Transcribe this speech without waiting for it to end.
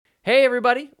Hey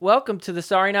everybody, welcome to the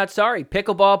Sorry Not Sorry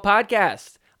Pickleball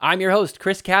Podcast. I'm your host,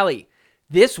 Chris Callie.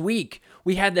 This week,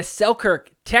 we had the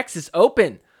Selkirk, Texas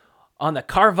Open on the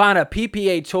Carvana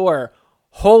PPA Tour.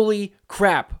 Holy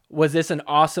crap, was this an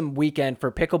awesome weekend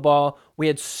for pickleball. We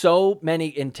had so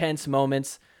many intense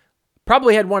moments.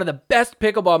 Probably had one of the best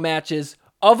pickleball matches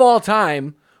of all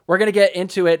time. We're going to get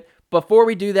into it. Before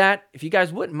we do that, if you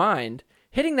guys wouldn't mind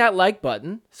hitting that like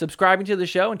button, subscribing to the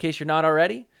show in case you're not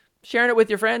already, sharing it with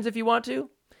your friends if you want to.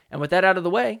 And with that out of the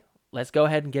way, let's go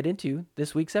ahead and get into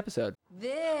this week's episode.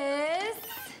 This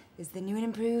is the new and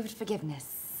improved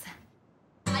forgiveness.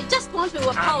 I just want to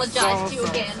apologize to you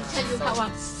again, tell you how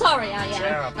I'm sorry I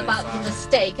am about the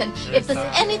mistake, and if there's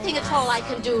anything at all I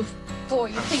can do for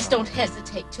you, please don't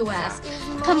hesitate to ask.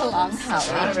 Come along,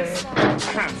 Howie.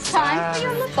 It's time for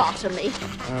your lobotomy.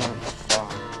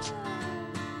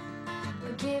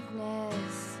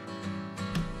 Forgiveness.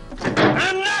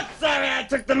 I'm not sorry I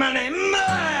took the money.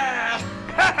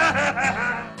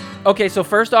 Okay, so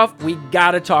first off, we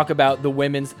gotta talk about the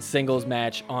women's singles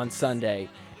match on Sunday.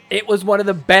 It was one of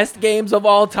the best games of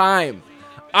all time.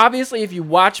 Obviously, if you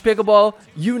watch pickleball,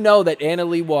 you know that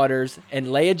Leigh Waters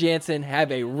and Lea Jansen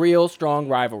have a real strong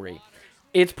rivalry.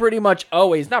 It's pretty much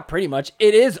always, not pretty much,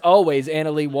 it is always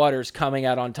Leigh Waters coming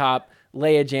out on top.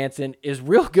 Lea Jansen is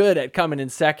real good at coming in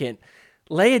second.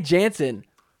 Lea Jansen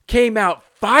came out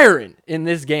firing in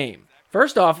this game.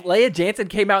 First off, Lea Jansen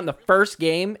came out in the first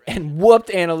game and whooped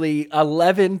Leigh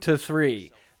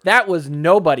 11-3. That was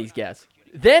nobody's guess.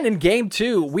 Then in game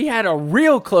two, we had a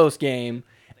real close game.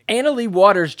 Leigh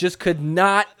Waters just could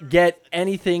not get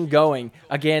anything going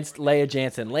against Lea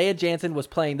Jansen. Lea Jansen was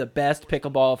playing the best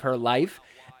pickleball of her life,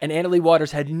 and Leigh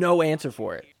Waters had no answer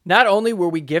for it. Not only were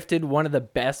we gifted one of the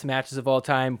best matches of all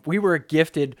time, we were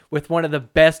gifted with one of the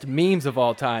best memes of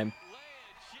all time.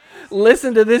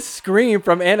 Listen to this scream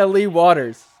from Leigh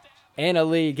Waters.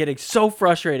 Leigh getting so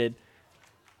frustrated,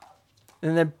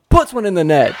 and then puts one in the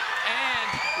net.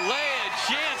 And Lea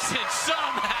Jansen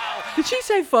somehow. Did she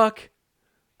say fuck?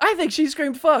 I think she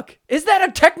screamed fuck. Is that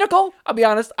a technical? I'll be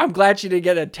honest, I'm glad she didn't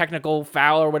get a technical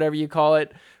foul or whatever you call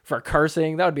it for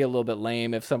cursing. That would be a little bit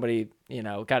lame if somebody,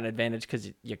 got an advantage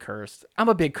because you cursed. I'm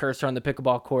a big cursor on the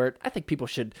pickleball court. I think people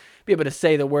should be able to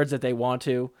say the words that they want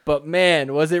to. But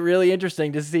man, was it really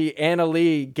interesting to see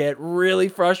Leigh get really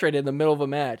frustrated in the middle of a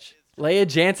match. Lea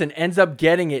Jansen ends up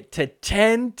getting it to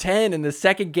 10-10 in the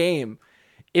second game.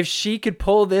 If she could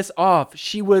pull this off,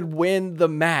 she would win the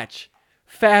match.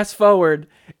 Fast forward,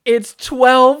 it's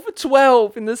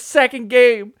 12-12 in the second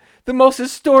game, the most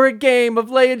historic game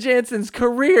of Lea Jansen's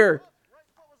career.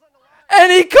 And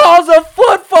he calls a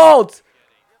foot fault!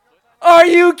 Are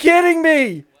you kidding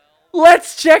me?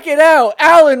 Let's check it out.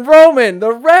 Alan Roman,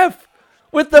 the ref,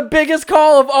 with the biggest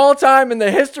call of all time in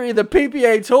the history of the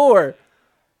PPA Tour.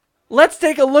 Let's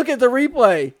take a look at the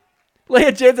replay.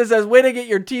 Lea Jansen says, way to get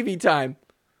your TV time.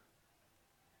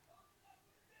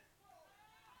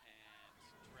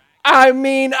 I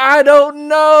mean, I don't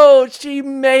know. She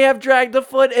may have dragged the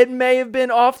foot. It may have been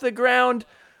off the ground.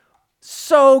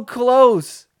 So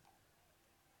close.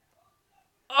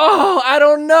 Oh, I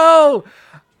don't know.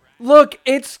 Look,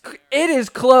 it is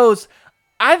close.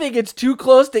 I think it's too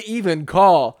close to even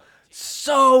call.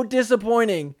 So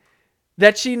disappointing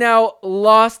that she now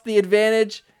lost the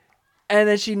advantage and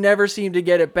then she never seemed to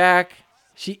get it back.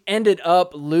 She ended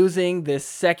up losing this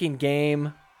second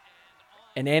game.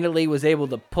 And Leigh was able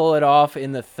to pull it off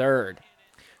in the third.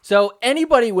 So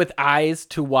anybody with eyes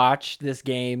to watch this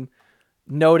game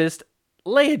noticed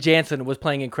Lea Jansen was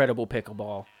playing incredible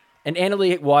pickleball. And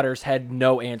Leigh Waters had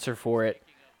no answer for it.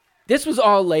 This was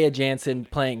all Lea Jansen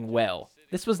playing well.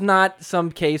 This was not some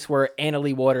case where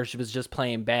Leigh Waters was just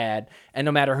playing bad. And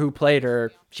no matter who played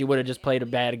her, she would have just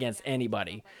played bad against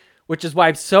anybody. Which is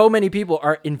why so many people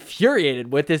are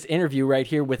infuriated with this interview right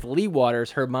here with Leigh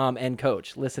Waters, her mom and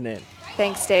coach. Listen in.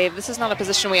 Thanks, Dave. This is not a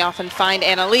position we often find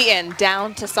Leigh in,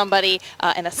 down to somebody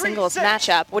in a singles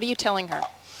matchup. What are you telling her?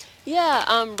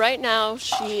 Yeah, right now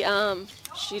she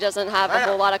doesn't have a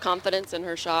whole lot of confidence in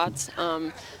her shots.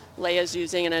 Lea's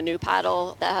using a new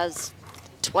paddle that has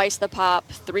twice the pop,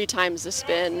 3 times the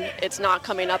spin. It's not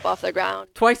coming up off the ground.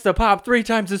 Twice the pop, 3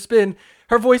 times the spin.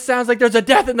 Her voice sounds like there's a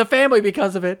death in the family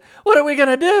because of it. What are we going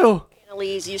to do?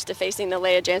 Lee's used to facing the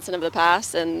Lea Jansen of the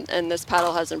past, and this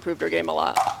paddle has improved her game a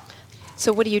lot.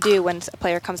 So what do you do when a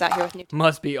player comes out here with new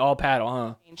Must be all paddle,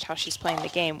 huh? change how she's playing the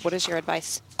game? What is your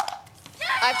advice?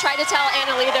 I've tried to tell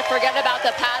Annalie to forget about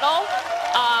the paddle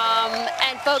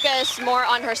and focus more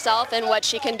on herself and what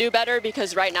she can do better,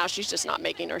 because right now she's just not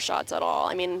making her shots at all.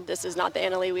 I mean, this is not the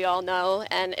Annalie we all know,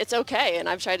 and it's okay. And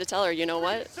I've tried to tell her, you know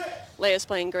what? Lea's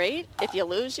playing great. If you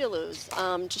lose, you lose.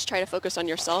 Just try to focus on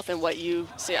yourself and what you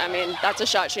see. I mean, that's a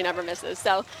shot she never misses.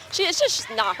 So it's just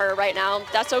not her right now.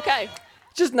 That's okay.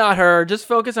 Just not her. Just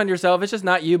focus on yourself. It's just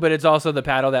not you, but it's also the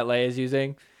paddle that Leia is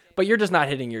using. But you're just not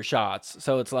hitting your shots.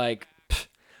 So it's like,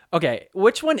 okay,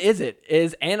 which one is it?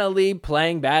 Is Annalie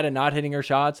playing bad and not hitting her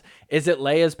shots? Is it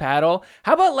Leia's paddle?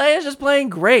 How about Leia's just playing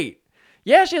great?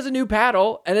 Yeah, she has a new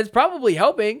paddle, and it's probably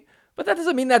helping, but that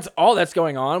doesn't mean that's all that's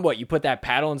going on. What, you put that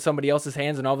paddle in somebody else's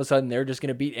hands, and all of a sudden they're just going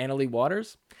to beat Annalie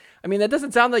Waters? I mean, that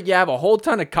doesn't sound like you have a whole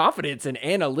ton of confidence in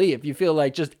Annalie if you feel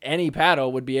like just any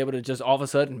paddle would be able to just all of a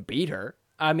sudden beat her.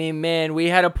 I mean, man, we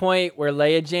had a point where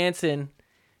Lea Jansen,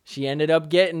 she ended up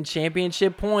getting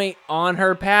championship point on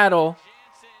her paddle.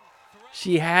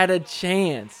 She had a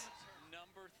chance.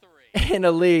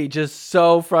 Annalie just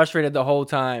so frustrated the whole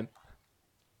time.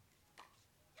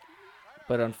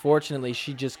 But unfortunately,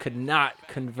 she just could not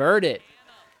convert it.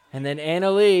 And then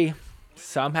Annalie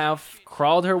somehow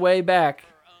crawled her way back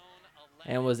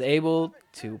and was able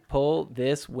to pull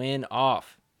this win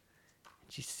off.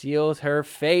 She sealed her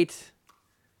fate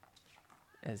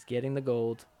as getting the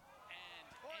gold.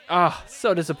 Ah,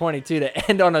 so disappointing, too, to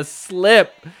end on a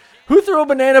slip. Who threw a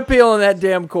banana peel in that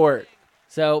damn court?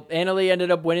 So Annalie ended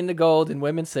up winning the gold in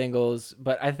women's singles,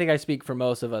 but I think I speak for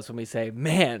most of us when we say,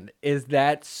 man, is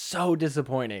that so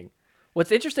disappointing.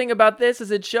 What's interesting about this is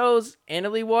it shows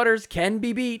Annalie Waters can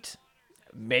be beat.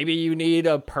 Maybe you need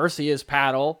a Perseus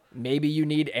paddle. Maybe you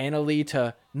need Annalie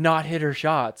to not hit her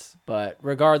shots. But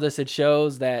regardless, it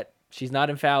shows that she's not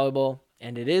infallible.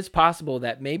 And it is possible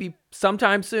that maybe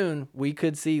sometime soon we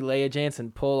could see Lea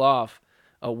Jansen pull off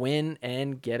a win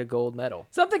and get a gold medal.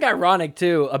 Something ironic,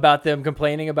 too, about them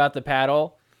complaining about the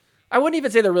paddle. I wouldn't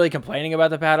even say they're really complaining about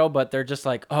the paddle, but they're just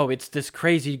like, oh, it's this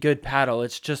crazy good paddle.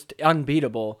 It's just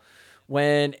unbeatable.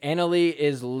 When Annalie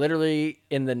is literally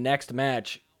in the next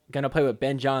match going to play with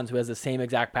Ben Johns, who has the same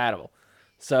exact paddle.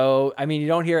 So, I mean, you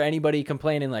don't hear anybody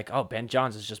complaining like, oh, Ben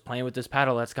Johns is just playing with this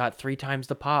paddle that's got 3 times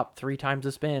the pop, 3 times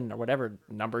the spin, or whatever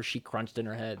number she crunched in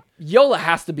her head. Yola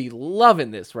has to be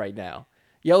loving this right now.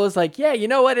 Yola's like, yeah, you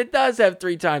know what? It does have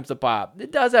 3 times the pop.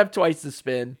 It does have twice the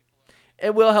spin.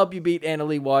 It will help you beat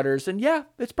Annalie Waters. And yeah,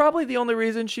 it's probably the only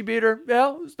reason she beat her.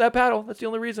 Yeah, it's that paddle. That's the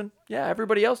only reason. Yeah,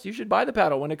 everybody else, you should buy the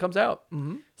paddle when it comes out.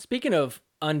 Speaking of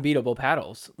unbeatable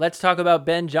paddles, let's talk about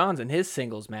Ben Johns and his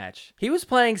singles match. He was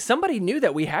playing somebody new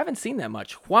that we haven't seen that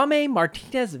much, Juame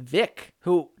Martinez-Vic,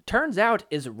 who turns out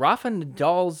is Rafa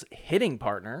Nadal's hitting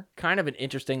partner. Kind of an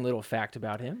interesting little fact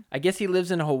about him. I guess he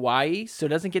lives in Hawaii, so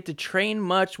doesn't get to train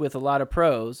much with a lot of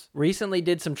pros. Recently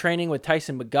did some training with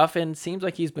Tyson McGuffin. Seems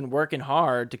like he's been working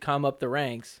hard to come up the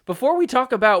ranks. Before we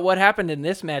talk about what happened in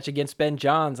this match against Ben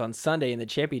Johns on Sunday in the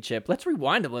championship, let's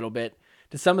rewind a little bit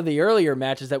to some of the earlier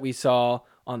matches that we saw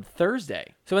on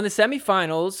Thursday. So in the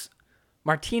semifinals,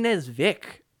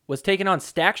 Martinez-Vic was taking on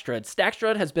Stackstrud.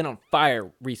 Stackstrud has been on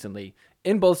fire recently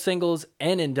in both singles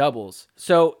and in doubles.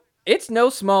 So it's no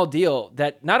small deal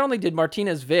that not only did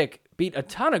Martinez-Vic beat a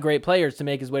ton of great players to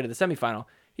make his way to the semifinal,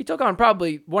 he took on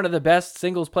probably one of the best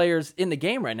singles players in the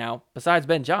game right now, besides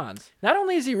Ben Johns. Not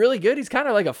only is he really good, he's kind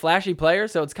of like a flashy player,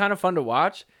 so it's kind of fun to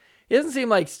watch. He doesn't seem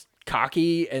like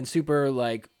cocky and super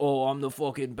like, oh, I'm the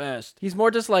fucking best. He's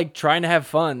more just like trying to have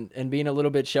fun and being a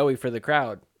little bit showy for the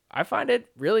crowd. I find it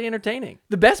really entertaining.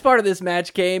 The best part of this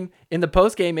match came in the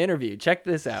post-game interview. Check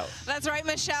this out. That's right,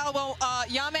 Michelle. Well,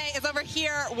 Yame is over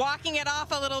here walking it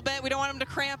off a little bit. We don't want him to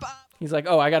cramp up. He's like,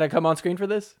 oh, I got to come on screen for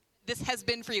this? This has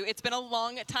been for you. It's been a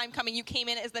long time coming. You came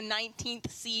in as the 19th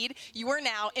seed. You are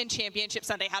now in Championship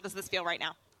Sunday. How does this feel right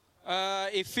now?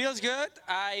 It feels good.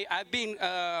 I've been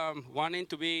wanting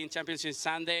to be in Championship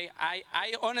Sunday.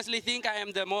 I honestly think I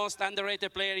am the most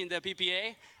underrated player in the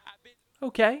PPA.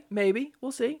 Okay, maybe.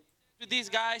 We'll see. With these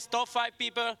guys, top 5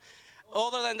 people.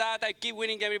 Other than that, I keep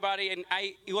winning everybody, and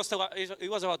it was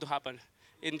about to happen.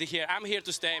 Here, I'm here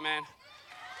to stay, man.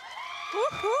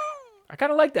 I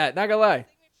kind of like that, not gonna lie.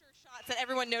 Shots that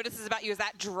everyone notices about you is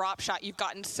that drop shot. You've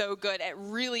gotten so good at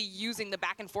really using the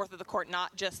back and forth of the court,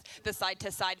 not just the side to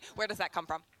side. Where does that come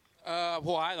from?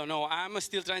 Well, I don't know. I'm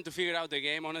still trying to figure out the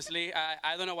game, honestly.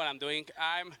 I don't know what I'm doing.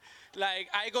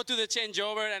 I go to the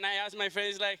changeover and I ask my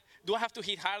friends, like, do I have to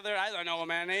hit harder? I don't know,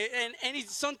 man. And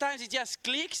sometimes it just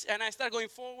clicks and I start going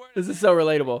forward. This is so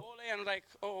relatable. And I'm like,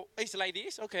 oh, it's like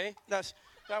this? Okay, that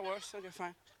works. Okay,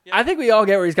 fine. Yeah. I think we all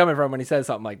get where he's coming from when he says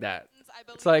something like that.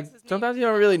 It's like, sometimes you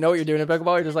don't really know what you're doing in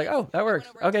pickleball. You're just like, oh, that works.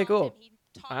 Okay, cool.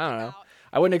 I don't know.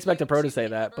 I wouldn't expect a pro to say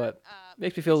that, but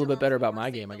makes me feel a little bit better about my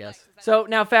game, I guess. So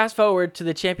now fast forward to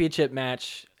the championship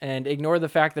match and ignore the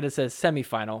fact that it says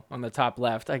semifinal on the top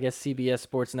left. I guess CBS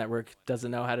Sports Network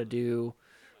doesn't know how to do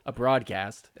a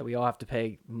broadcast that we all have to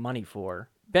pay money for.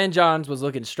 Ben Johns was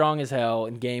looking strong as hell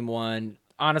in game one.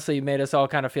 Honestly, made us all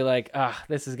kind of feel like,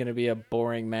 this is going to be a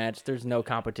boring match. There's no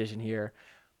competition here.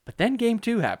 But then game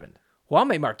two happened.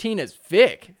 Juanme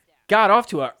Martinez-Vick got off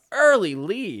to an early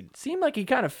lead. Seemed like he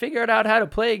kind of figured out how to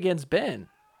play against Ben.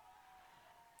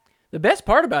 The best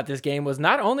part about this game was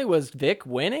not only was Vic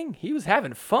winning, he was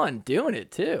having fun doing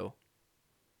it too.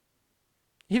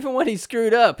 Even when he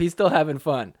screwed up, he's still having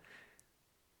fun.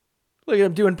 Look at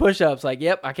him doing push-ups like,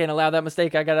 yep, I can't allow that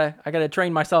mistake. I gotta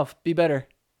train myself, be better.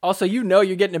 Also, you know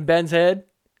you're getting in Ben's head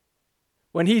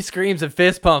when he screams and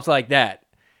fist pumps like that.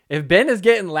 If Ben is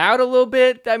getting loud a little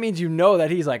bit, that means you know that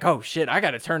he's like, oh shit, I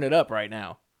gotta turn it up right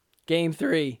now. Game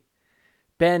three,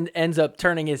 Ben ends up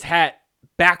turning his hat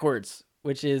backwards,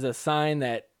 which is a sign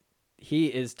that he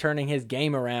is turning his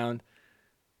game around.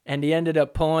 And he ended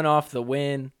up pulling off the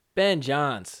win. Ben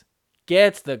Johns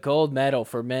gets the gold medal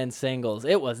for men's singles.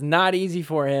 It was not easy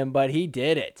for him, but he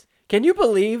did it. Can you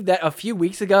believe that a few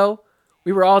weeks ago,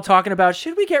 we were all talking about,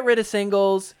 should we get rid of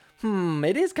singles?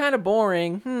 It is kind of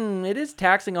boring. It is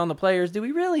taxing on the players. Do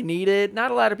we really need it?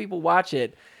 Not a lot of people watch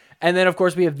it. And then, of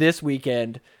course, we have this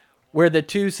weekend where the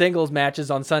two singles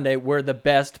matches on Sunday were the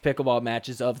best pickleball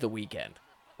matches of the weekend.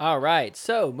 All right,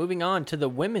 so moving on to the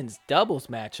women's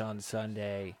doubles match on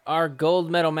Sunday. Our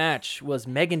gold medal match was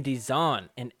Megan Dizon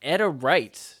and Etta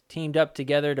Wright teamed up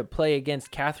together to play against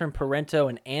Catherine Parento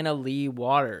and Anna Lee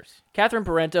Waters. Catherine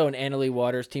Parento and Anna Lee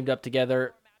Waters teamed up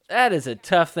together. That is a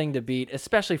tough thing to beat,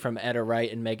 especially from Etta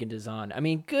Wright and Megan Dizon. I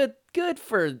mean, good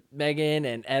for Megan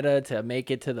and Etta to make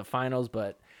it to the finals,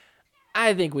 but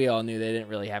I think we all knew they didn't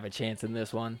really have a chance in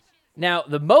this one. Now,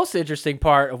 the most interesting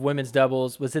part of women's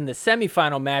doubles was in the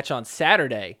semifinal match on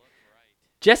Saturday.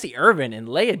 Jessie Irvin and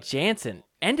Lea Jansen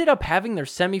ended up having their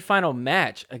semifinal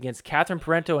match against Catherine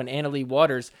Parento and Anna Lee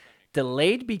Waters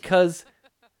delayed because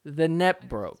the net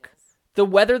broke. The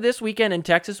weather this weekend in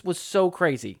Texas was so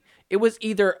crazy. It was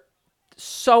either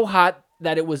so hot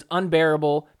that it was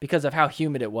unbearable because of how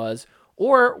humid it was,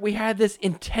 or we had this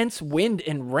intense wind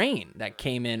and rain that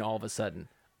came in all of a sudden.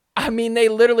 I mean, they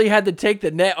literally had to take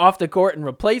the net off the court and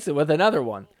replace it with another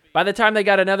one. By the time they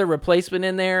got another replacement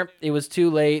in there, it was too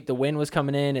late. The wind was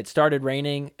coming in. It started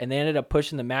raining, and they ended up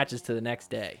pushing the matches to the next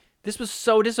day. This was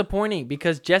so disappointing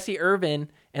because Jessie Irvin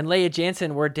and Lea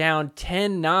Jansen were down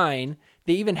 10-9.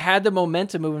 They even had the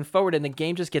momentum moving forward, and the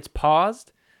game just gets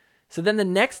paused. So then the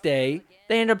next day,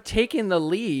 they end up taking the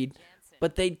lead,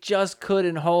 but they just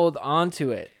couldn't hold on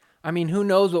to it. I mean, who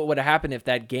knows what would have happened if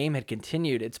that game had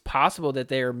continued. It's possible that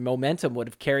their momentum would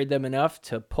have carried them enough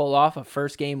to pull off a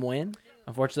first game win.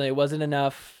 Unfortunately, it wasn't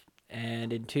enough,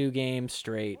 and in 2 games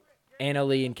straight, Anna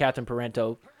Lee and Catherine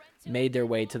Parento made their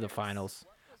way to the finals.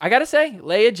 I gotta say,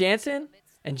 Lea Jansen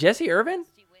and Jessie Irvin,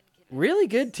 really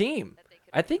good team.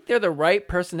 I think they're the right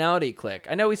personality clique.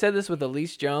 I know we said this with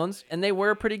Elise Jones, and they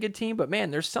were a pretty good team, but man,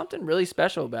 there's something really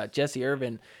special about Jessie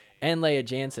Irvin and Lea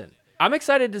Jansen. I'm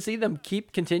excited to see them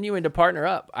keep continuing to partner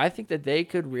up. I think that they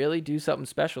could really do something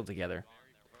special together.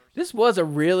 This was a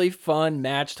really fun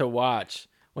match to watch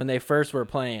when they first were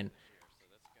playing.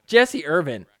 Jessie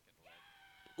Irvin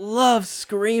loves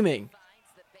screaming.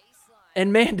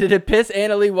 And man, did it piss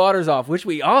Anna Lee Waters off, which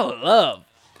we all love.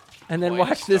 And then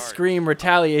watch this scream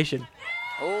retaliation.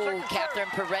 Oh, Catherine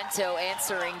Parento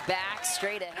answering back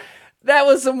straight ahead. That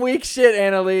was some weak shit,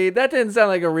 Anna Lee. That didn't sound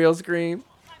like a real scream.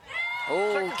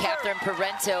 Oh, Catherine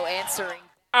Parento answering.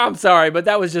 I'm sorry, but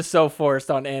that was just so forced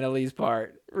on Anna Lee's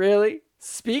part. Really?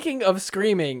 Speaking of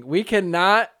screaming, we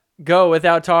cannot go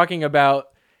without talking about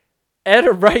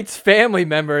Etta Wright's family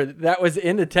member that was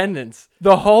in attendance.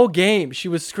 The whole game, she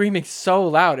was screaming so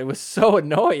loud. It was so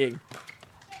annoying.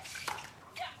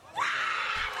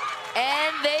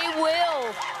 And they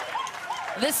will.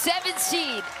 The 7th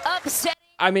seed upset.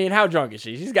 I mean, how drunk is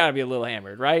she? She's got to be a little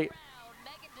hammered, right?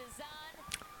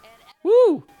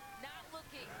 Woo!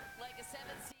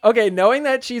 Okay, knowing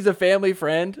that she's a family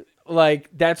friend, like,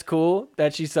 that's cool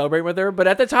that she's celebrating with her. But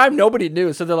at the time, nobody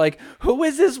knew. So they're like, who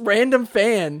is this random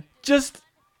fan just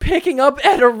picking up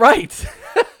Etta Wright?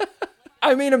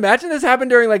 I mean, imagine this happened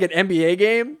during, like, an NBA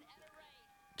game.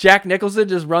 Jack Nicholson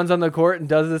just runs on the court and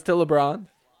does this to LeBron.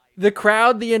 The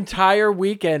crowd the entire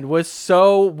weekend was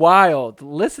so wild.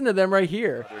 Listen to them right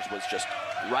here. Was just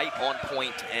right on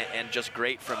point and just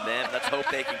great from them. Let's hope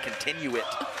they can continue it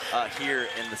here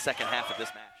in the second half of this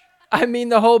match. I mean,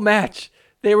 the whole match,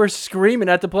 they were screaming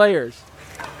at the players.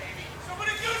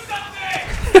 Somebody do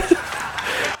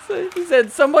something!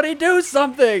 said, somebody do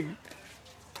something.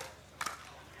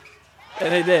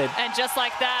 And they did. And just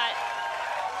like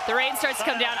that, the rain starts to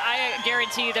come down. I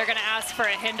guarantee you they're going to ask for a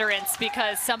hindrance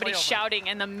because somebody's shouting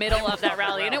in the middle of that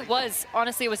rally. And it was,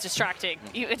 honestly, it was distracting,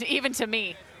 even to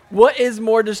me. What is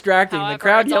more distracting, However, the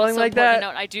crowd it's yelling also like important that?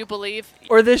 to note, I do believe.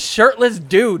 Or this shirtless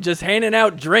dude just handing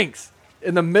out drinks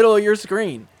in the middle of your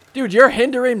screen? Dude, you're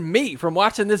hindering me from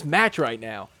watching this match right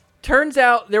now. Turns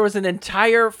out there was an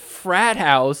entire frat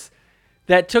house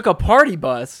that took a party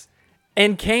bus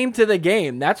and came to the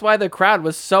game. That's why the crowd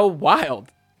was so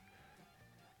wild.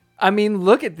 I mean,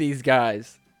 look at these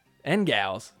guys and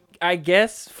gals. I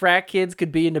guess frat kids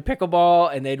could be into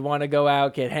pickleball and they'd want to go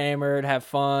out, get hammered, have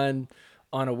fun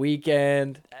on a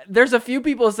weekend. There's a few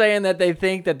people saying that they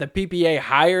think that the PPA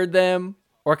hired them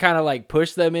or kind of like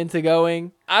pushed them into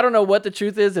going. I don't know what the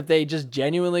truth is, if they just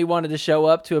genuinely wanted to show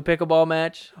up to a pickleball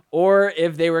match or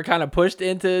if they were kind of pushed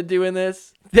into doing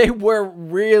this. They were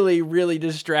really, really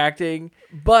distracting.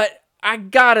 But I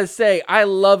gotta say, I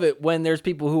love it when there's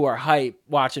people who are hype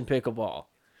watching pickleball.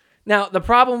 Now, the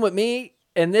problem with me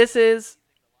and this is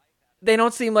they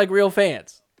don't seem like real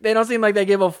fans. They don't seem like they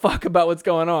give a fuck about what's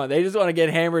going on. They just want to get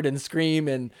hammered and scream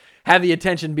and have the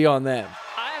attention be on them.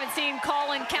 I haven't seen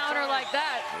call and counter like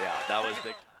that. Yeah, that was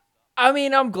big. I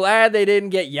mean, I'm glad they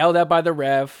didn't get yelled at by the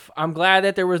ref. I'm glad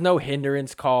that there was no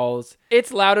hindrance calls.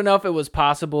 It's loud enough it was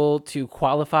possible to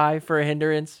qualify for a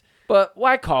hindrance. But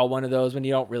why call one of those when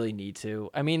you don't really need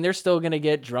to? I mean, they're still going to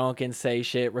get drunk and say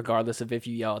shit regardless of if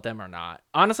you yell at them or not.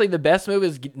 Honestly, the best move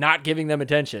is not giving them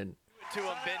attention.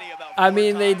 I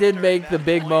mean, they did make the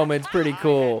big moments pretty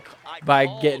cool by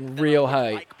getting real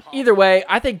hype. Either way,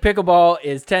 I think pickleball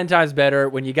is 10 times better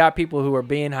when you got people who are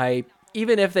being hype,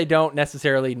 even if they don't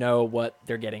necessarily know what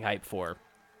they're getting hyped for.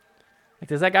 Like,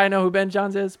 does that guy know who Ben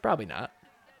Johns is? Probably not.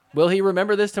 Will he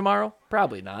remember this tomorrow?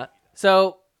 Probably not.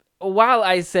 So, while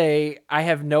I say I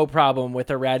have no problem with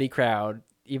a ratty crowd,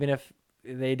 even if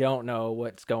they don't know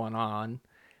what's going on,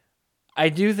 I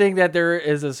do think that there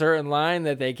is a certain line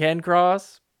that they can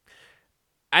cross.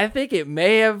 I think it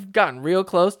may have gotten real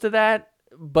close to that,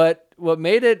 but what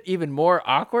made it even more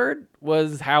awkward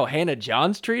was how Hannah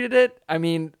Johns treated it. I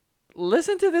mean,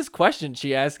 listen to this question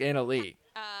she asked Anna Leigh.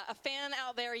 A fan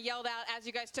out there yelled out as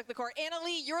you guys took the court, Anna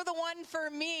Leigh, you're the one for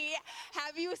me.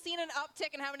 Have you seen an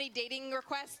uptick in how many dating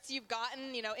requests you've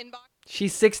gotten, inbox?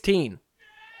 She's 16.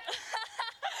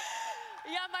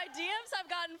 Yeah, my DMs have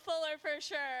gotten fuller for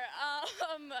sure.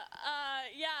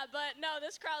 Yeah, but no,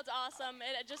 this crowd's awesome.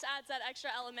 It just adds that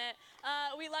extra element.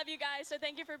 We love you guys, so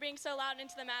thank you for being so loud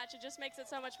into the match. It just makes it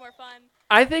so much more fun.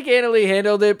 I think Anna Leigh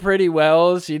handled it pretty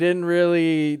well. She didn't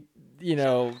really,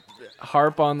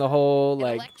 harp on the whole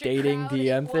dating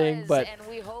DM thing, but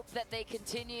we hope that they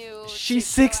continue. She's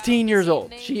 16 years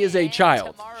old. She is a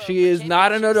child. She is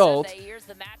not an adult.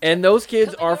 And those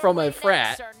kids are from a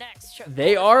frat.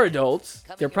 They are adults.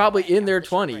 They're probably in their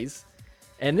 20s.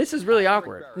 And this is really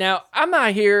awkward. Now, I'm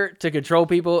not here to control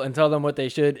people and tell them what they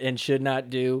should and should not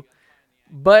do.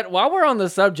 But while we're on the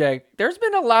subject, there's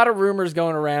been a lot of rumors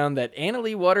going around that Anna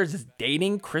Leigh Waters is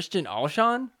dating Christian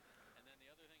Alshon.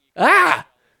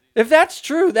 If that's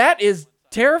true, that is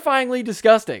terrifyingly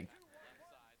disgusting.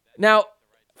 Now,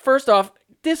 first off,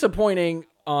 disappointing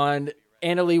on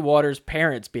Anna Leigh Waters'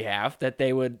 parents' behalf that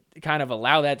they would kind of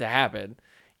allow that to happen.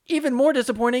 Even more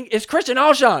disappointing is Christian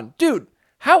Alshon. Dude,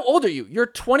 how old are you? You're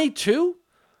 22?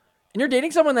 And you're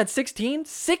dating someone that's 16?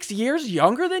 6 years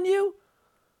younger than you?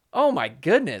 Oh my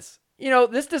goodness.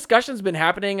 This discussion's been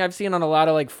happening. I've seen on a lot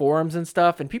of forums and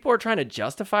stuff, and people are trying to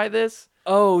justify this.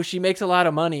 Oh, she makes a lot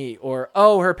of money, or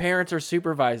oh, her parents are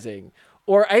supervising.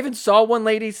 Or I even saw one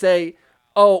lady say,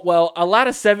 oh, well, a lot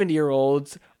of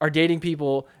 70-year-olds are dating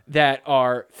people that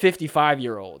are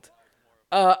 55-year-old.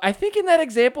 I think in that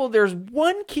example, there's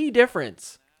one key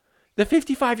difference. The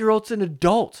 55-year-old's an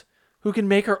adult who can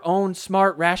make her own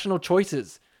smart, rational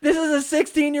choices. This is a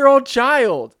 16-year-old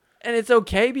child. And it's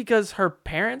okay because her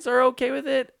parents are okay with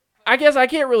it. I guess I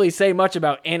can't really say much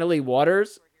about Anna Leigh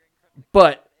Waters,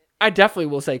 but I definitely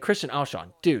will say Christian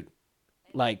Alshon. Dude,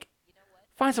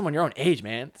 find someone your own age,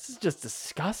 man. This is just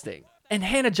disgusting. And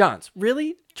Hannah Johns,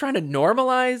 really? Trying to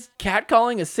normalize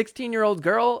catcalling a 16-year-old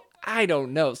girl? I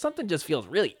don't know. Something just feels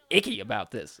really icky about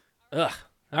this. Ugh.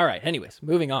 All right, anyways,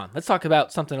 moving on. Let's talk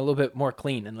about something a little bit more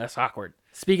clean and less awkward.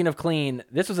 Speaking of clean,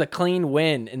 this was a clean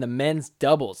win in the men's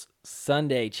doubles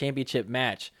Sunday championship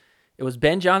match. It was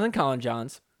Ben Johns and Colin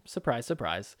Johns, surprise,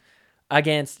 surprise,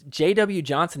 against J.W.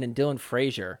 Johnson and Dylan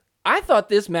Frazier. I thought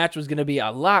this match was going to be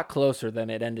a lot closer than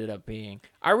it ended up being.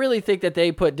 I really think that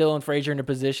they put Dylan Frazier in a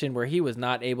position where he was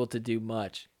not able to do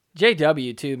much.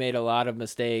 JW, too, made a lot of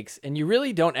mistakes, and you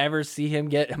really don't ever see him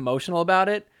get emotional about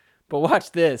it. But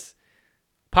watch this.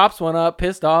 Pops one up,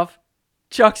 pissed off,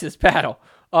 chucks his paddle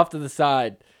off to the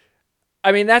side.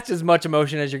 I mean, that's as much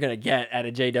emotion as you're going to get at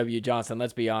a JW Johnson,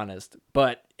 let's be honest.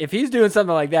 But if he's doing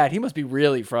something like that, he must be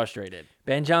really frustrated.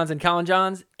 Ben Johns and Colin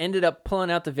Johns ended up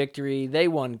pulling out the victory. They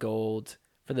won gold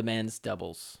for the men's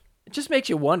doubles. It just makes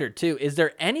you wonder, too, is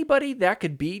there anybody that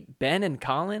could beat Ben and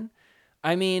Colin?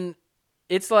 I mean,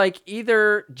 it's like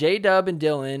either J-Dub and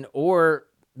Dylan or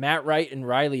Matt Wright and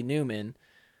Riley Newman.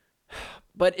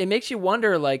 But it makes you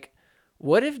wonder, like,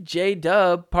 what if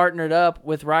J-Dub partnered up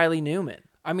with Riley Newman?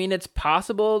 I mean, it's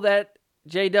possible that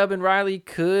J-Dub and Riley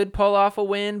could pull off a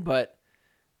win, but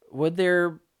would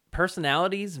their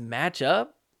personalities match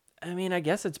up? I mean, I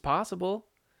guess it's possible.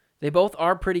 They both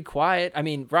are pretty quiet. I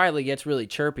mean, Riley gets really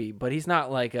chirpy, but he's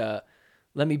not like a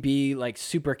let me be like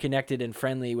super connected and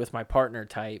friendly with my partner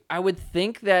type. I would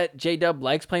think that J-Dub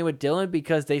likes playing with Dylan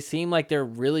because they seem like they're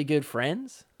really good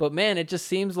friends. But man, it just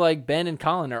seems like Ben and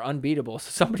Colin are unbeatable.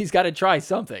 So somebody's got to try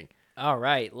something. All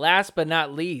right, last but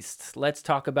not least, let's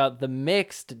talk about the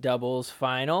mixed doubles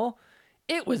final.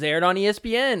 It was aired on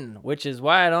ESPN, which is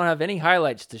why I don't have any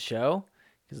highlights to show,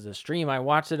 because the stream I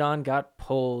watched it on got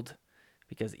pulled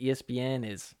because ESPN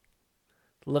is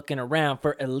looking around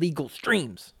for illegal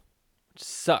streams, which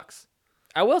sucks.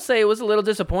 I will say it was a little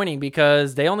disappointing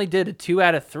because they only did a 2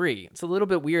 out of 3. It's a little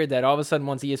bit weird that all of a sudden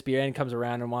once ESPN comes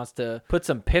around and wants to put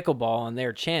some pickleball on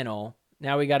their channel,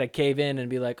 now we got to cave in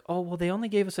and be like, oh, well, they only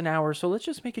gave us an hour, so let's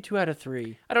just make it 2 out of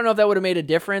 3. I don't know if that would have made a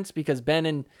difference because Ben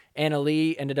and Anna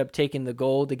Leigh ended up taking the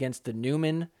gold against the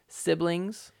Newman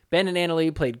siblings. Ben and Anna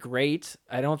Leigh played great.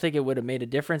 I don't think it would have made a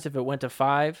difference if it went to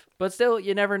 5, but still,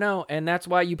 you never know. And that's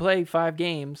why you play 5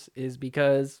 games is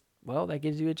because, well, that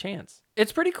gives you a chance.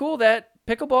 It's pretty cool that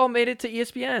pickleball made it to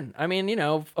ESPN. I mean, you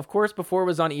know, of course, before it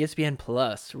was on ESPN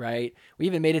Plus, right? We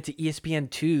even made it to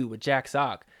ESPN 2 with Jack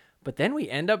Sock. But then we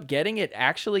end up getting it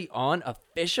actually on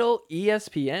official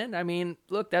ESPN. I mean,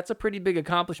 look, that's a pretty big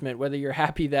accomplishment, whether you're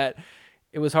happy that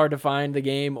it was hard to find the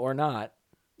game or not.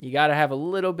 You got to have a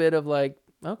little bit of like,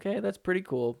 okay, that's pretty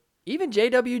cool. Even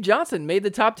JW Johnson made the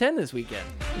top 10 this weekend.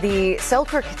 The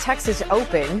Selkirk, Texas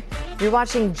Open. You're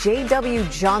watching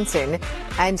JW Johnson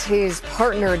and his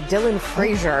partner Dylan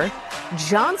Frazier.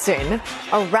 Johnson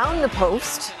around the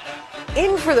post,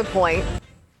 in for the point.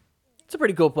 It's a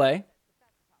pretty cool play.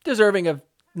 Deserving of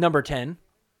number 10.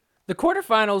 The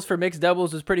quarterfinals for mixed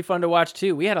doubles was pretty fun to watch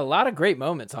too. We had a lot of great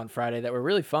moments on Friday that were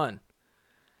really fun.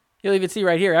 You'll even see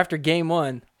right here after game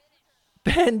 1,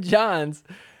 Ben Johns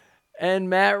and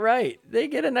Matt Wright, they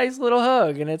get a nice little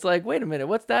hug, and it's like, wait a minute,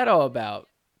 what's that all about?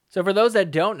 So for those that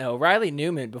don't know, Riley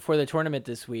Newman, before the tournament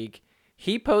this week,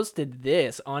 he posted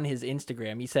this on his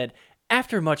Instagram. He said,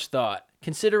 after much thought,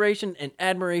 consideration, and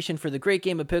admiration for the great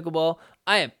game of pickleball,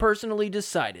 I have personally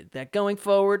decided that going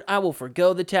forward, I will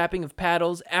forgo the tapping of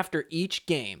paddles after each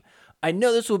game. I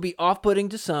know this will be off-putting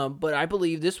to some, but I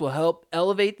believe this will help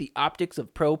elevate the optics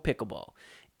of pro pickleball.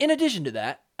 In addition to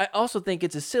that, I also think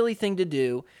it's a silly thing to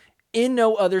do. In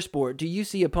no other sport do you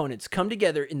see opponents come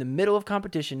together in the middle of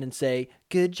competition and say,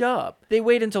 good job. They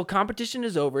wait until competition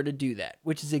is over to do that,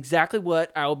 which is exactly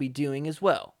what I will be doing as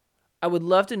well. I would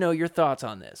love to know your thoughts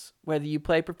on this. Whether you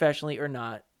play professionally or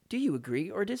not, do you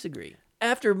agree or disagree?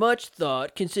 After much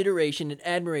thought, consideration, and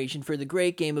admiration for the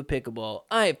great game of pickleball,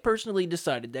 I have personally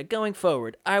decided that going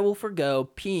forward, I will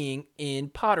forgo peeing in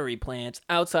pottery plants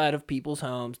outside of people's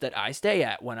homes that I stay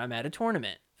at when I'm at a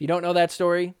tournament. If you don't know that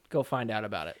story, go find out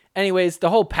about it. Anyways,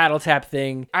 the whole paddle tap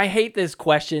thing, I hate this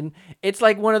question. It's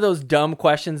like one of those dumb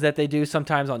questions that they do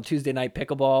sometimes on Tuesday Night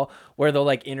Pickleball where they'll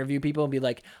like interview people and be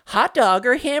like, hot dog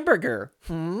or hamburger?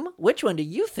 Which one do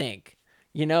you think?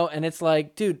 You know, and it's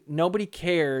like, dude, nobody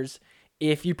cares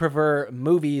if you prefer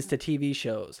movies to TV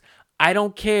shows. I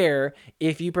don't care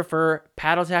if you prefer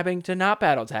paddle tapping to not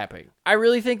paddle tapping. I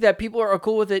really think that people are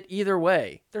cool with it either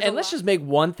way. And let's just make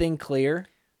one thing clear.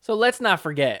 So let's not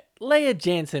forget, Lea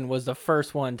Jansen was the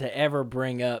first one to ever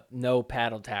bring up no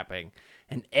paddle tapping.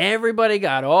 And everybody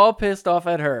got all pissed off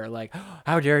at her. Like,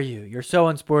 how dare you? You're so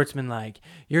unsportsmanlike.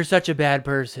 You're such a bad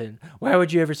person. Why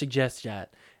would you ever suggest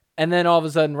that? And then all of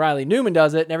a sudden Riley Newman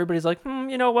does it and everybody's like,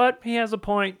 you know what? He has a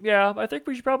point. Yeah, I think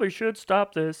we probably should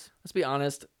stop this. Let's be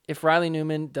honest. If Riley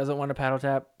Newman doesn't want to paddle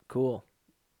tap, cool.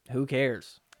 Who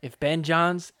cares? If Ben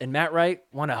Johns and Matt Wright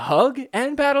want to hug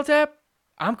and paddle tap,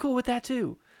 I'm cool with that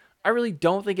too. I really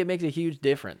don't think it makes a huge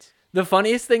difference. The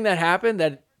funniest thing that happened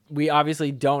that we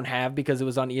obviously don't have because it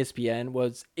was on ESPN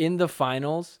was in the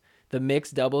finals, the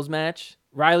mixed doubles match,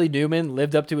 Riley Newman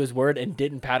lived up to his word and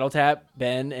didn't paddle tap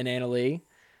Ben and Anna Leigh.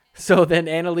 So then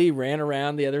Anna Leigh ran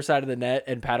around the other side of the net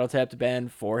and paddle tapped Ben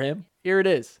for him. Here it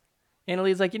is. Anna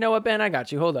Lee's like, you know what, Ben? I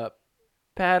got you. Hold up.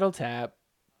 Paddle tap.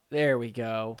 There we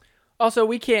go. Also,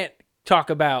 we can't talk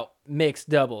about mixed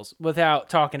doubles without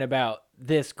talking about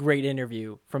this great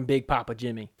interview from Big Papa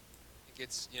Jimmy. It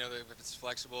gets, if it's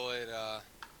flexible,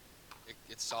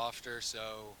 it's softer, so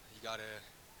you gotta,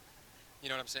 you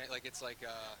know what I'm saying? Like, it's like,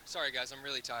 sorry guys, I'm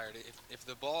really tired. If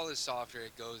the ball is softer,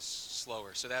 it goes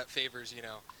slower. So that favors,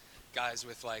 guys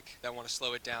with that want to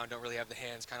slow it down, don't really have the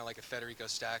hands, kind of like a Federico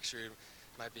Staksrud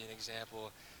might be an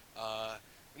example.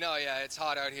 No, yeah, it's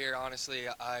hot out here. Honestly,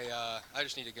 I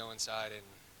just need to go inside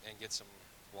and get some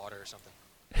water or something.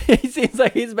 He seems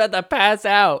like he's about to pass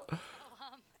out.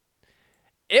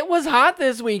 It was hot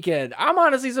this weekend. I'm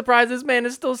honestly surprised this man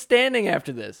is still standing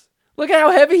after this. Look at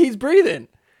how heavy he's breathing.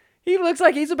 He looks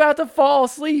like he's about to fall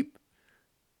asleep.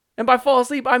 And by fall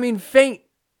asleep, I mean faint.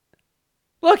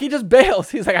 Look, he just bails.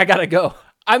 He's like, I gotta go.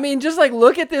 I mean, just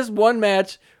look at this one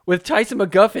match with Tyson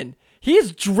McGuffin. He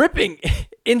is dripping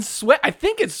in sweat. I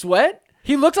think it's sweat.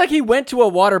 He looks like he went to a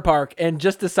water park and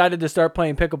just decided to start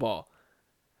playing pickleball.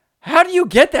 How do you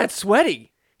get that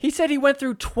sweaty? He said he went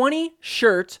through 20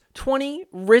 shirts, 20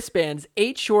 wristbands,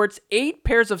 8 shorts, 8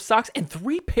 pairs of socks, and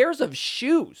 3 pairs of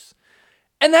shoes.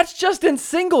 And that's just in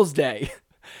singles day.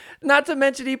 Not to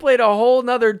mention he played a whole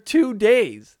nother 2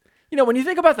 days. When you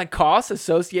think about the costs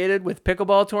associated with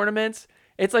pickleball tournaments,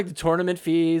 it's like the tournament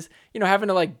fees, having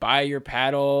to buy your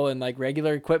paddle and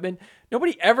regular equipment.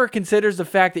 Nobody ever considers the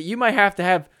fact that you might have to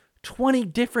have 20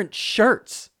 different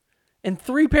shirts and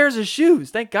 3 pairs of shoes.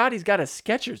 Thank God he's got a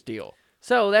Skechers deal.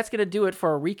 So that's going to do it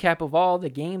for a recap of all the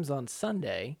games on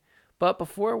Sunday. But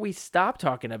before we stop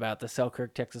talking about the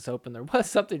Selkirk Texas Open, there was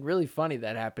something really funny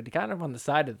that happened kind of on the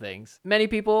side of things. Many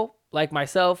people, like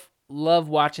myself, love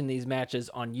watching these matches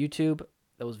on YouTube.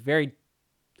 That was very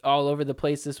all over the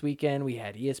place this weekend. We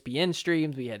had ESPN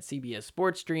streams, we had CBS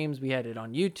Sports streams, we had it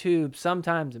on YouTube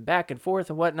sometimes and back and forth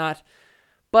and whatnot.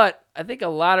 But I think a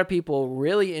lot of people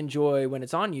really enjoy when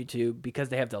it's on YouTube because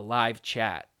they have the live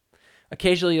chat.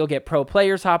 Occasionally you'll get pro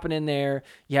players hopping in there.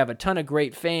 You have a ton of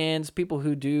great fans, people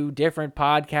who do different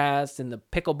podcasts in the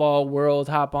pickleball world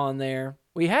hop on there.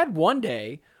 We had one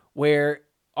day where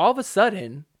all of a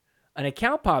sudden an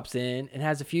account pops in and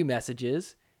has a few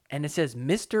messages and it says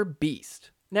Mr. Beast.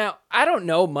 Now, I don't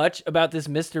know much about this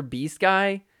Mr. Beast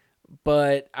guy,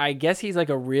 but I guess he's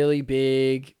a really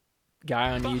big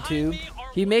guy on YouTube.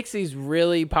 He makes these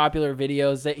really popular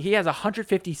videos that he has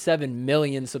 157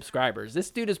 million subscribers.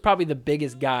 This dude is probably the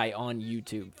biggest guy on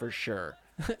YouTube for sure.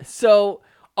 So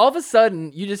all of a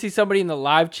sudden you just see somebody in the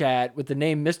live chat with the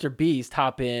name Mr. Beast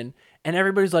hop in and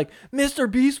everybody's like, Mr.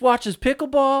 Beast watches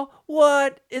pickleball?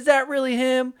 What? Is that really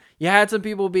him? You had some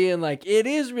people being like, it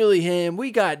is really him. We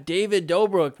got David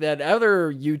Dobrik, that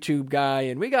other YouTube guy,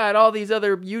 and we got all these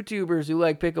other YouTubers who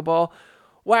like pickleball.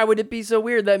 Why would it be so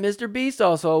weird that Mr. Beast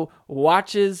also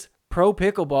watches pro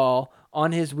pickleball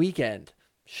on his weekend?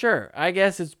 Sure, I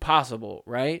guess it's possible,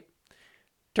 right?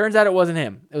 Turns out it wasn't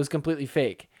him. It was completely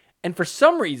fake. And for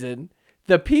some reason,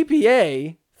 the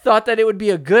PPA thought that it would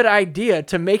be a good idea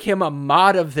to make him a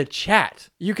mod of the chat.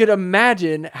 You could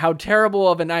imagine how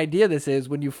terrible of an idea this is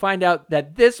when you find out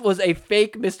that this was a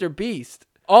fake Mr. Beast.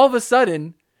 All of a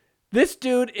sudden, this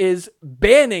dude is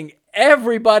banning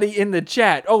everybody in the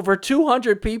chat. Over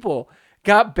 200 people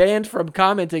got banned from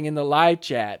commenting in the live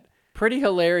chat. Pretty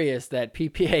hilarious that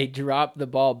PPA dropped the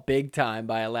ball big time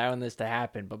by allowing this to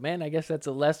happen. But man, I guess that's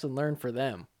a lesson learned for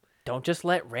them. Don't just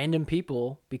let random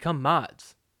people become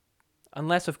mods.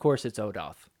 Unless, of course, it's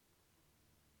Odoth.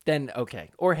 Then,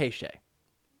 okay. Or Heishe.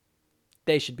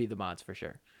 They should be the mods for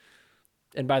sure.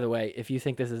 And by the way, if you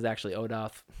think this is actually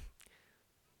Odoth,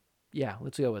 yeah,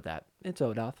 let's go with that. It's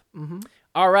Odoth.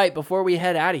 All right, before we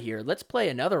head out of here, let's play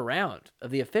another round of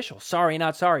the official Sorry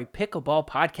Not Sorry Pickleball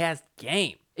Podcast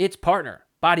game. It's partner,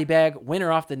 body bag,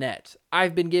 winner off the net.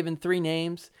 I've been given 3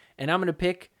 names, and I'm going to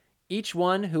pick each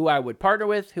one who I would partner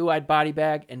with, who I'd body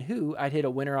bag, and who I'd hit a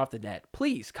winner off the net.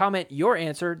 Please comment your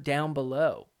answer down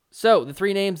below. So, the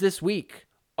 3 names this week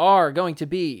are going to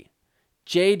be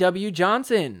J.W.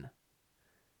 Johnson,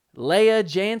 Lea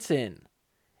Jansen,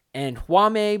 and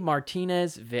Juame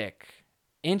Martinez Vic.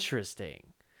 Interesting.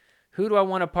 Who do I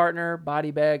want to partner,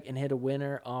 body bag, and hit a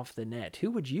winner off the net?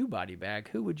 Who would you body bag?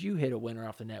 Who would you hit a winner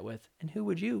off the net with? And who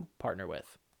would you partner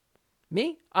with?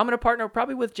 Me? I'm going to partner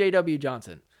probably with J.W.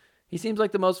 Johnson. He seems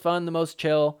like the most fun, the most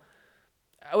chill.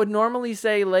 I would normally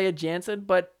say Lea Jansen,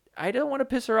 but I don't want to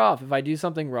piss her off if I do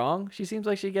something wrong. She seems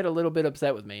like she'd get a little bit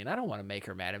upset with me, and I don't want to make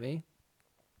her mad at me.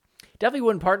 Definitely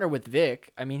wouldn't partner with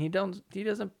Vic. I mean, he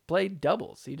doesn't play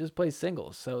doubles. He just plays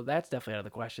singles, so that's definitely out of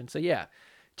the question. So yeah,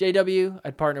 JW,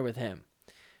 I'd partner with him.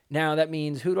 Now, that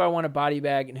means who do I want to body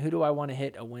bag and who do I want to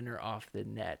hit a winner off the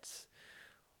nets?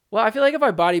 Well, I feel like if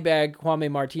I body bag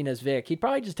Juanma Martinez-Vick, he'd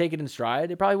probably just take it in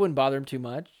stride. It probably wouldn't bother him too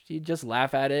much. He'd just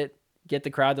laugh at it, get the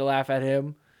crowd to laugh at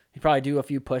him. He'd probably do a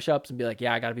few push-ups and be like,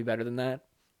 yeah, I got to be better than that.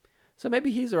 So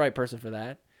maybe he's the right person for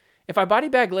that. If I body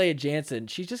bag Lea Jansen,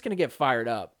 she's just going to get fired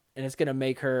up, and it's going to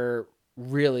make her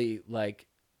really, like,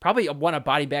 probably want to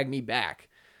body bag me back.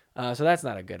 So that's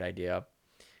not a good idea.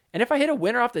 And if I hit a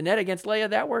winner off the net against Lea,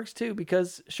 that works too,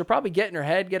 because she'll probably get in her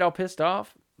head, get all pissed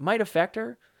off. Might affect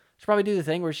her. She'll probably do the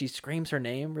thing where she screams her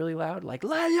name really loud, like,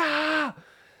 Leia!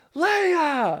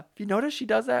 Leia! If you notice, she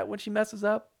does that when she messes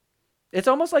up. It's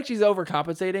almost like she's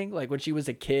overcompensating. Like when she was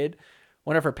a kid,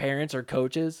 one of her parents or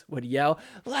coaches would yell,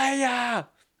 Leia!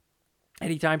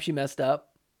 Anytime she messed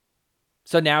up.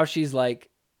 So now she's like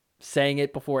saying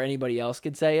it before anybody else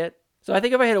could say it. So I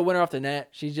think if I hit a winner off the net,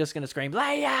 she's just going to scream,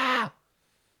 Leia!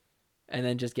 And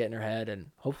then just get in her head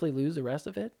and hopefully lose the rest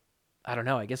of it. I don't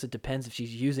know. I guess it depends if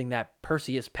she's using that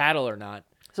Perseus paddle or not.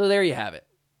 So there you have it.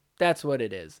 That's what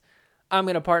it is. I'm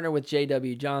going to partner with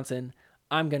JW Johnson.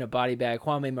 I'm going to body bag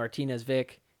Juanma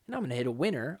Martinez-Vick. And I'm going to hit a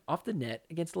winner off the net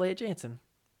against Lea Jansen.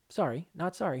 Sorry,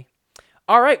 not sorry.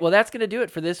 All right, well, that's going to do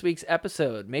it for this week's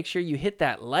episode. Make sure you hit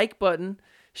that like button,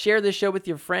 share this show with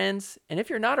your friends, and if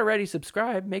you're not already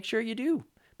subscribed, make sure you do.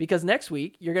 Because next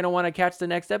week, you're going to want to catch the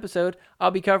next episode.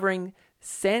 I'll be covering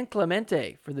San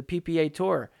Clemente for the PPA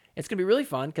Tour. It's going to be really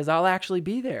fun because I'll actually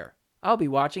be there. I'll be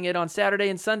watching it on Saturday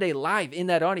and Sunday live in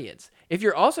that audience. If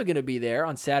you're also going to be there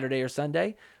on Saturday or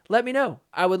Sunday, let me know.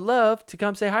 I would love to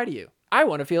come say hi to you. I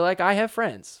want to feel like I have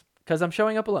friends because I'm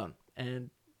showing up alone. And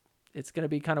it's going to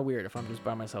be kind of weird if I'm just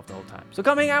by myself the whole time. So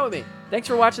come hang out with me. Thanks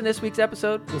for watching this week's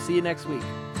episode. We'll see you next week.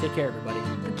 Take care, everybody.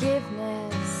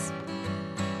 Forgiveness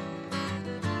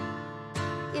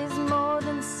is more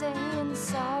than saying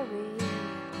sorry.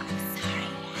 I'm sorry.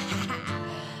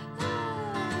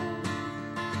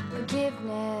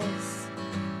 Forgiveness